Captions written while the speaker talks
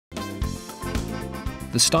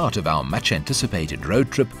The start of our much-anticipated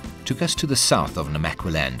road trip took us to the south of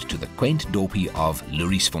Namaqua land to the quaint dorpie of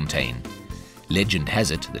LELIEFONTEIN. Legend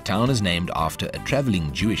has it the town is named after a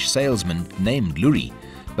travelling Jewish salesman named Luri,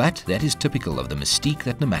 but that is typical of the mystique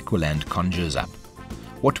that Namaqua land conjures up.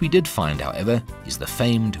 What we did find, however, is the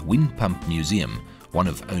famed Wind Pump Museum, one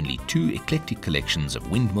of only 2 eclectic collections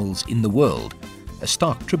of windmills in the world, a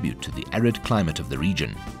stark tribute to the arid climate of the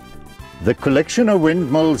region. The collection of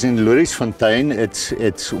windmills in LELIEFONTEIN,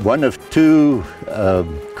 it's one of 2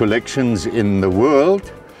 collections in the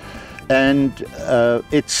world, and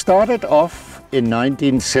it started off in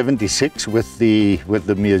 1976 with the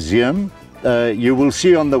museum. You will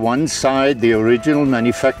see on the one side the original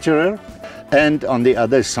manufacturer, and on the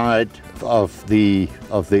other side of the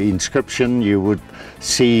inscription you would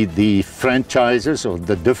see the franchises or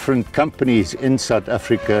the different companies in South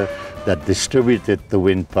Africa that distributed the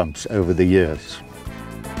wind pumps over the years.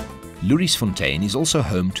 LELIEFONTEIN is also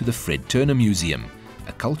home to the Fred Turner Museum,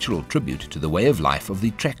 a cultural tribute to the way of life of the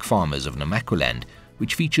track farmers of Namaqua land,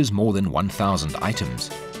 which features more than 1,000 items.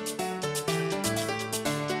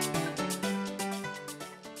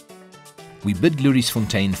 We bid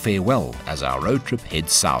LELIEFONTEIN farewell as our road trip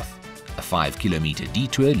heads south. A 5-kilometer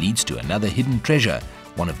detour leads to another hidden treasure,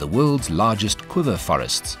 one of the world's largest quiver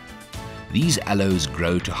forests. These aloes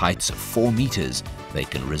grow to heights of 4 meters. They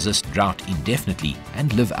can resist drought indefinitely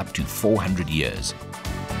and live up to 400 years.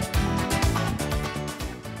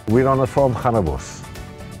 We're on a farm Gannabos,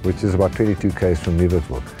 which is about 22 km from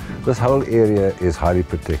NIEUWOUDTVILLE. This whole area is highly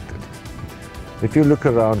protected. If you look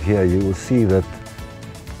around here, you will see that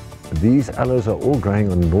these aloes are all growing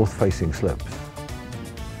on north-facing slopes.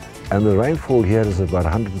 And the rainfall here is about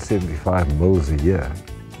 175 mils a year.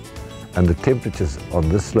 And the temperatures on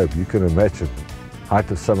this slope, you can imagine,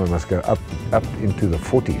 height of summer must go up into the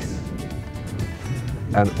 40s.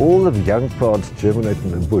 And all of the young plants germinate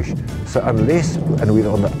in the bush. So unless, and we're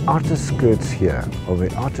on the outer skirts here, of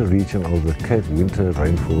the outer region of the Cape winter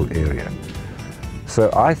rainfall area. So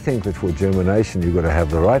I think that for germination, you've got to have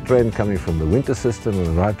the right rain coming from the winter system and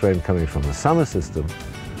the right rain coming from the summer system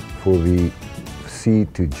for the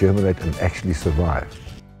seed to germinate and actually survive.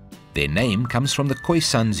 Their name comes from the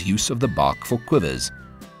Khoisan's use of the bark for quivers.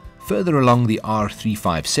 Further along the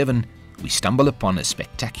R357, we stumble upon a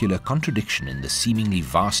spectacular contradiction in the seemingly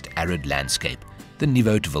vast arid landscape, the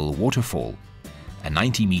NIEUWOUDTVILLE waterfall. A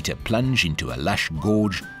 90-meter plunge into a lush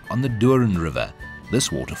gorge on the Doorn River. This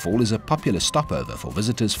waterfall is a popular stopover for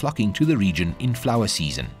visitors flocking to the region in flower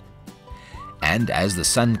season. And as the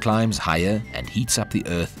sun climbs higher and heats up the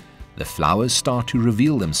earth, the flowers start to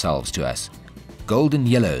reveal themselves to us. Golden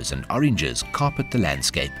yellows and oranges carpet the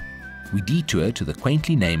landscape. We detour to the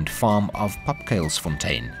quaintly named farm of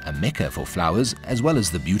Popkuilsfontein, a mecca for flowers as well as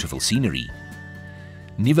the beautiful scenery.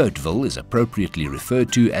 NIEUWOUDTVILLE is appropriately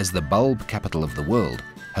referred to as the bulb capital of the world,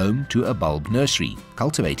 home to a bulb nursery,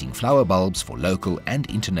 cultivating flower bulbs for local and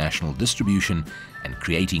international distribution and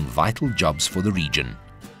creating vital jobs for the region.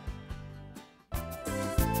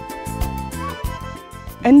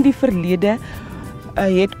 In die verlede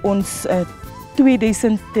het ons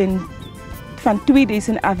van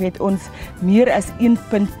 2000 af het ons meer as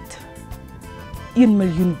 1,1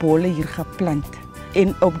 miljoen bolle hier geplant.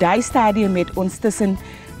 En op daai stadium het ons tussen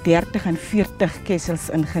 30 en 40 kessels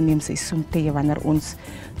ingeneem seisoentye wanneer ons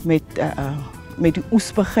met die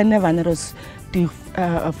oes beginne, wanneer ons die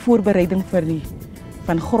voorbereiding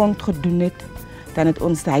van grond gedoen het, dan het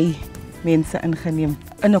ons daai mense ingeneem.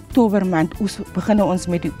 In Oktober maand beginnen ons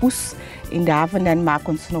met die oes en daarvan maak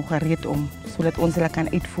ons nog gereed om, sodat ons hulle kan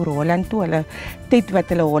uitvoer Holland toe. Hulle tyd wat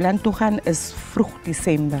hulle Holland toe gaan is vroeg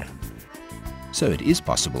Desember. So it is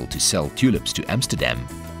possible to sell tulips to Amsterdam.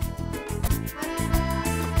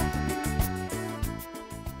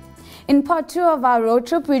 In part 2 of our road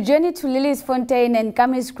trip, we journey to LELIEFONTEIN and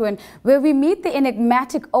Kamiskroon, where we meet the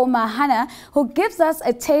enigmatic Oma Hannah, who gives us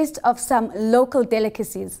a taste of some local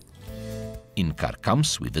delicacies. In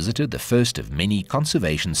Karkams, we visited the first of many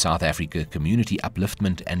Conservation South Africa community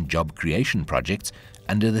upliftment and job creation projects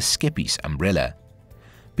under the Skeppies umbrella.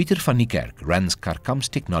 Pieter van Niekerk runs Karkams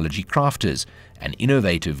Technology Crafters, an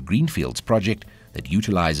innovative greenfields project that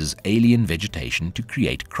utilizes alien vegetation to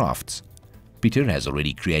create crafts. Pieter has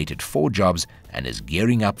already created 4 jobs and is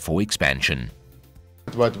gearing up for expansion.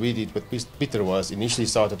 What we did with Pieter was initially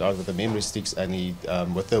started out with the memory sticks, and he,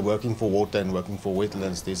 with the working for water and working for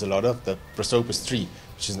wetlands, there's a lot of the prosopis tree,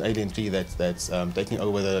 which is an alien tree that's taking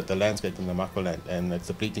over the landscape in the Namaqua land, and it's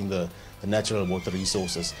depleting the natural water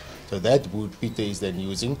resources. So that wood Pieter is then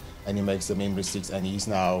using, and he makes the memory sticks, and he's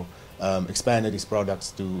now expanded his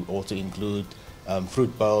products to also include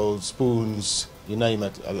fruit bowls, spoons, you name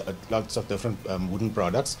it, lots of different wooden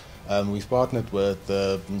products. We've partnered with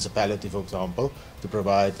the municipality, for example, to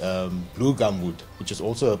provide blue gum wood, which is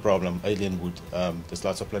also a problem, alien wood. There's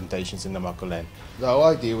lots of plantations in Namaqua land. The whole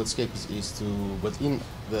idea with Skeppies is to, within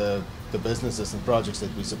the businesses and projects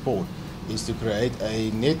that we support, is to create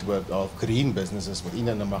a network of green businesses within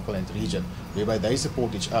the Namaqua land region, whereby they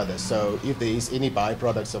support each other. So if there is any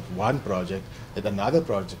byproducts of one project that another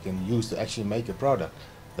project can use to actually make a product,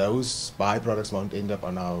 those byproducts won't end up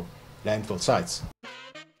on our landfill sites.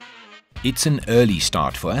 It's an early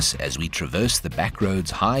start for us as we traverse the back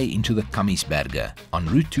roads high into the Kamiesberge en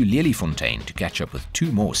route to LELIEFONTEIN to catch up with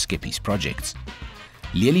 2 more Skeppies projects.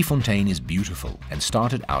 LELIEFONTEIN is beautiful and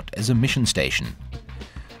started out as a mission station.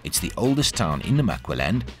 It's the oldest town in Namaqua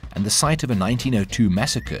land and the site of a 1902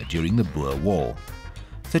 massacre during the Boer War.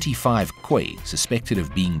 35 Khoi, suspected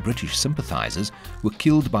of being British sympathizers, were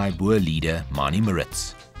killed by Boer leader MYONIE.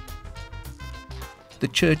 The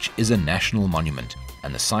church is a national monument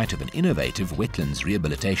and the site of an innovative wetlands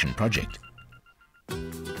rehabilitation project.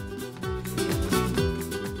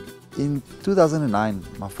 In 2009,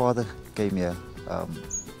 my father came here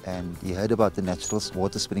and he heard about the natural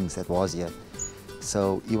water springs that was here.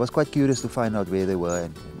 So he was quite curious to find out where they were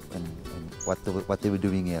and what they were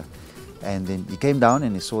doing here. And then he came down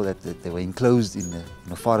and he saw that they were enclosed in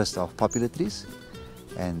a forest of popular trees.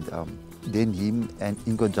 And then him, and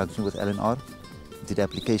in conjunction with LNR, did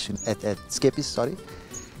application at Skeppies, sorry,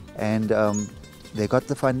 and they got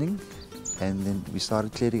the funding, and then we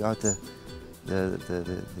started clearing out the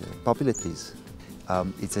popular trees.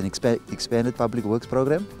 It's an expanded public works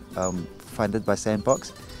program funded by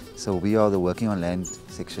Sandbox, so we are the working on land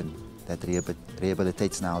section that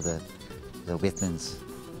rehabilitates now the wetlands.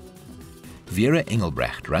 VERA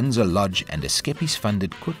Engelbrecht runs a lodge and a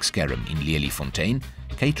Skeppies-funded Quirkskerm in LELIEFONTEIN,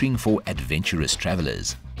 catering for adventurous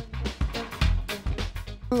travellers.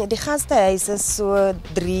 Die gastehuis is so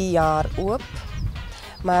 3 jaar oop,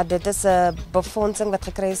 maar dit is 'n befondsing wat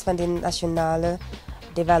gekry is van die Nasionale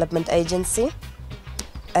Development Agency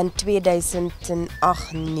in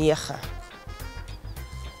 2008-9.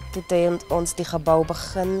 Toe het ons die gebou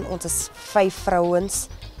begin. Ons is 5 vrouens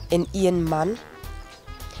en 1 man.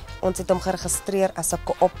 Ons het hom geregistreer as 'n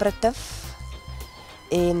coöperatief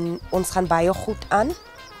en ons gaan baie goed aan.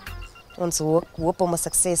 Ons hoop om 'n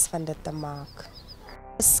sukses van dit te maak.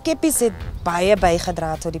 Skeppies het baie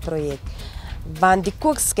bygedra tot die projek, want die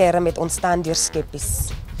Quirkskerm het ontstaan deur Skeppies.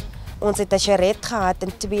 Ons het 'n charet gehad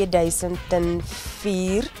in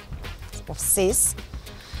 2004 of 6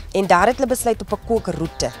 en daar het hulle besluit op 'n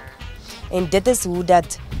kookroete. En dit is hoe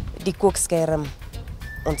dat die Quirkskerm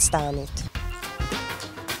ontstaan het.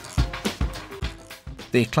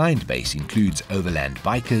 Their client base includes overland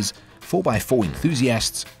bikers, 4x4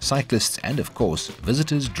 enthusiasts, cyclists and of course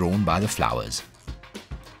visitors drawn by the flowers.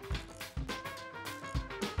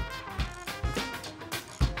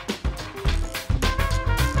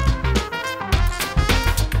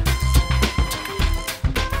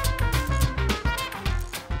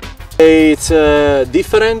 It's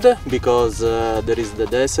different because there is the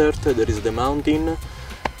desert, there is the mountain,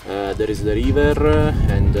 there is the river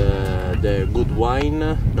and the good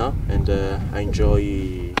wine, no? And I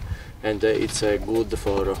enjoy, and it's good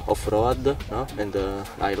for off-road, no? And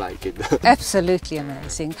I like it. Absolutely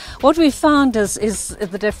amazing. What we found is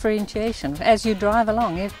the differentiation. As you drive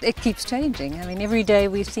along, it keeps changing. I mean, every day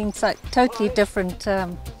we've seen totally different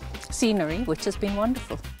scenery, which has been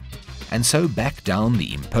wonderful. And so back down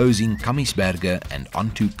the imposing Kamiesberge and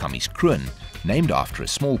onto Kamieskroon, named after a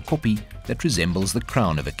small koppie that resembles the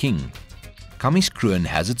crown of a king. Kamieskroon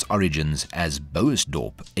has its origins as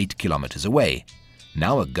Boersdorp, 8 kilometers away,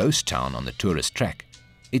 now a ghost town on the tourist track.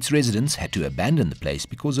 Its residents had to abandon the place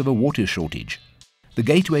because of a water shortage. The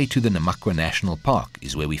gateway to the Namaqua National Park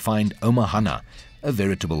is where we find Oma Hana, a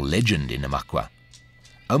veritable legend in Namaqua.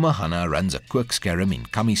 Oma Hana runs a Quirkskerm in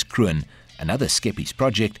Kamieskroon, another Skeppies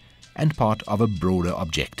project, and part of a broader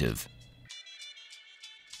objective.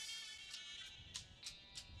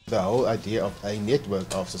 The whole idea of a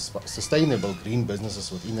network of sustainable green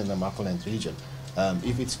businesses within the Namaqua land region.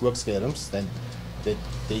 If it's Quirkskerms, then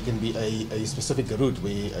there can be a specific route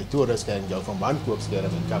where a tourist can go from one Quirkskerm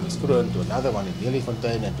in Kamieskroon to another one in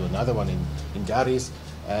LELIEFONTEIN and to another one in Garies,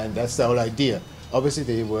 and that's the whole idea. Obviously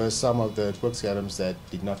there were some of the Quirkskerms that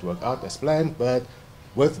did not work out as planned, but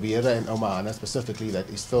with VERA and Oma Hana specifically that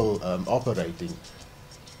is still operating,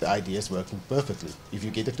 the idea is working perfectly. If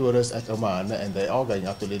you get a tourist at Oma Hana and they are going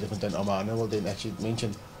up to LELIEFONTEIN, Oma Hana will then actually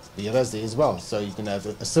mention VERA's there as well. So you can have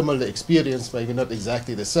a similar experience, maybe not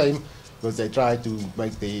exactly the same, because they try to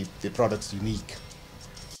make their products unique.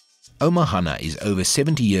 Oma Hana is over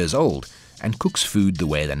 70 years old and cooks food the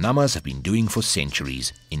way the Namas have been doing for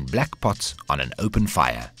centuries, in black pots on an open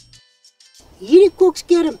fire. Hierdie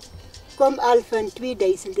kokskerm kom al van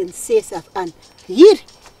 2006 af aan. Hier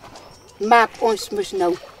maak ons mos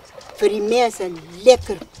nou vir die mense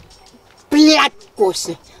lekker plat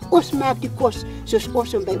kosse. Ons maak die kos soos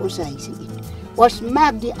ons by ons huise eet. Ons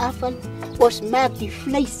maak die afval, ons maak die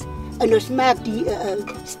vleis, en ons maak die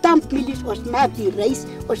stampmielies, ons maak die rys,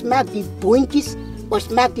 ons maak die boontjies, ons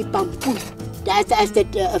maak die pampoen. As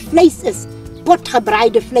dit vleis is,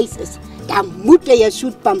 potgebraaide vleis is, dan moet jy 'n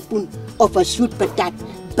soet pampoen of 'n soet patat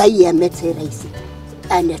by jy met sy rys.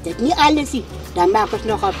 En as dit nie alles is, dan maak ons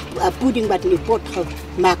nog 'n pudding wat in die pot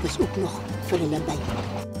gemaak is ook nog vir hulle by.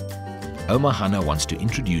 Oma Hannah wants to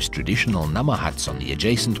introduce traditional Nama huts on the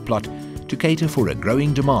adjacent plot to cater for a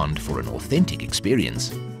growing demand for an authentic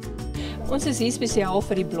experience. Ons is hier spesiaal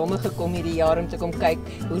vir die blomme gekom hierdie jaar om te kom kyk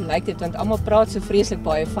hoe lyk dit, want almal praat so vreeslik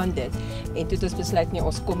baie van dit. En toe het ons besluit nee,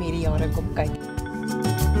 ons kom hierdie jaar en kom kyk.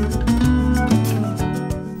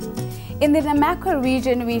 In the Namaqua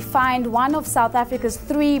region, we find one of South Africa's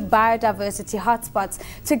 3 biodiversity hotspots.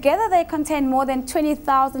 Together, they contain more than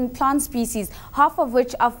 20,000 plant species, half of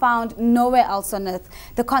which are found nowhere else on Earth.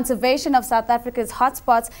 The conservation of South Africa's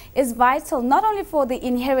hotspots is vital not only for the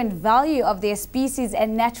inherent value of their species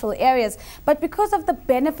and natural areas, but because of the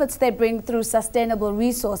benefits they bring through sustainable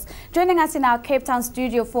resource. Joining us in our Cape Town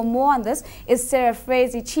studio for more on this is Sarah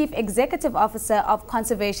Frazee, Chief Executive Officer of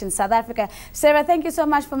Conservation South Africa. Sarah, thank you so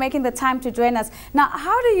much for making the time to join us. Now,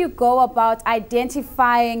 how do you go about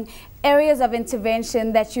identifying areas of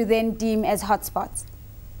intervention that you then deem as hotspots?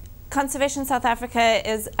 Conservation South Africa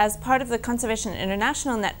is, as part of the Conservation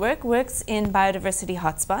International Network, works in biodiversity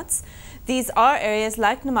hotspots. These are areas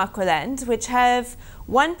like Namaqua land, which have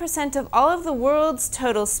 1% of all of the world's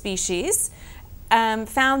total species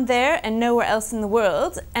found there and nowhere else in the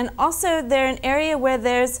world. And also they're an area where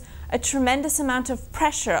there's a tremendous amount of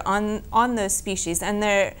pressure on those species, and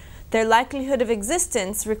their likelihood of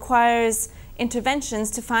existence requires interventions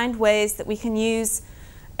to find ways that we can use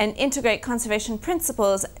and integrate conservation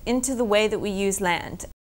principles into the way that we use land.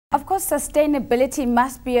 Of course, sustainability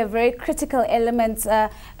must be a very critical element, a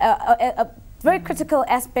very critical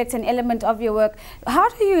aspect and element of your work. How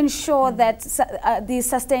do you ensure that the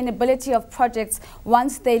sustainability of projects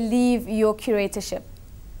once they leave your curatorship?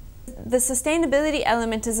 The sustainability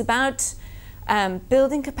element is about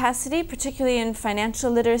building capacity, particularly in financial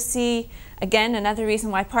literacy. Again, another reason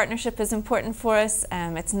why partnership is important for us.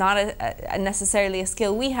 It's not necessarily a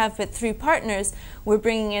skill we have, but through partners, we're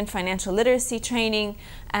bringing in financial literacy training.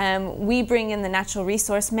 We bring in the natural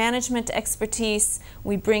resource management expertise.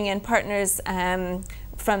 We bring in partners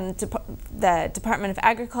from the Department of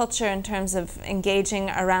Agriculture in terms of engaging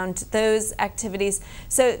around those activities.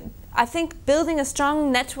 So I think building a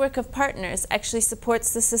strong network of partners actually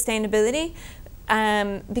supports the sustainability,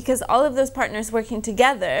 because all of those partners working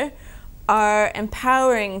together are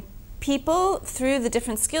empowering people through the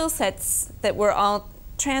different skill sets that we're all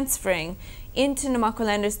transferring into Namaqua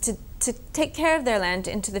landers to take care of their land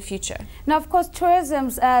into the future. Now, of course, tourism,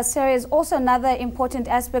 Sarah, is also another important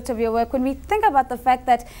aspect of your work. When we think about the fact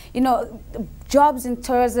that, you know, jobs in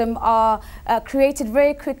tourism are created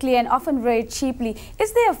very quickly and often very cheaply,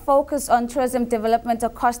 is there a focus on tourism development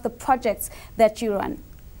across the projects that you run?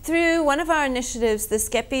 Through one of our initiatives, the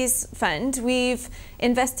Skeppies Fund, we've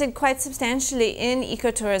invested quite substantially in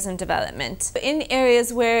ecotourism development. In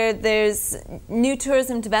areas where there's new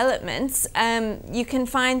tourism developments, you can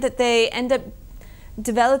find that they end up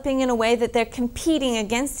developing in a way that they're competing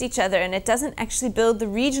against each other, and it doesn't actually build the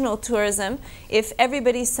regional tourism if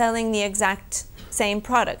everybody's selling the exact same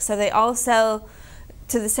product. So they all sell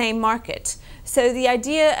to the same market. So the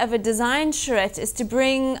idea of a design charrette is to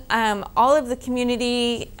bring all of the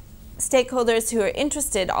community stakeholders who are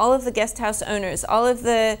interested, all of the guest house owners, all of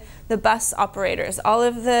the bus operators, all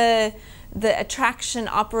of the attraction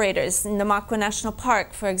operators in Namaqua National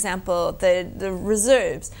Park, for example, the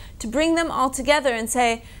reserves, to bring them all together and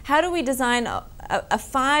say, how do we design a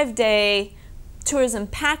 5-day tourism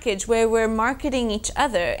package where we're marketing each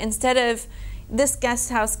other instead of this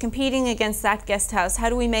guest house competing against that guest house? How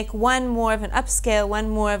do we make one more of an upscale, one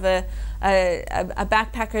more of a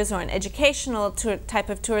backpackers or an educational type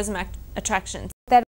of tourism attraction?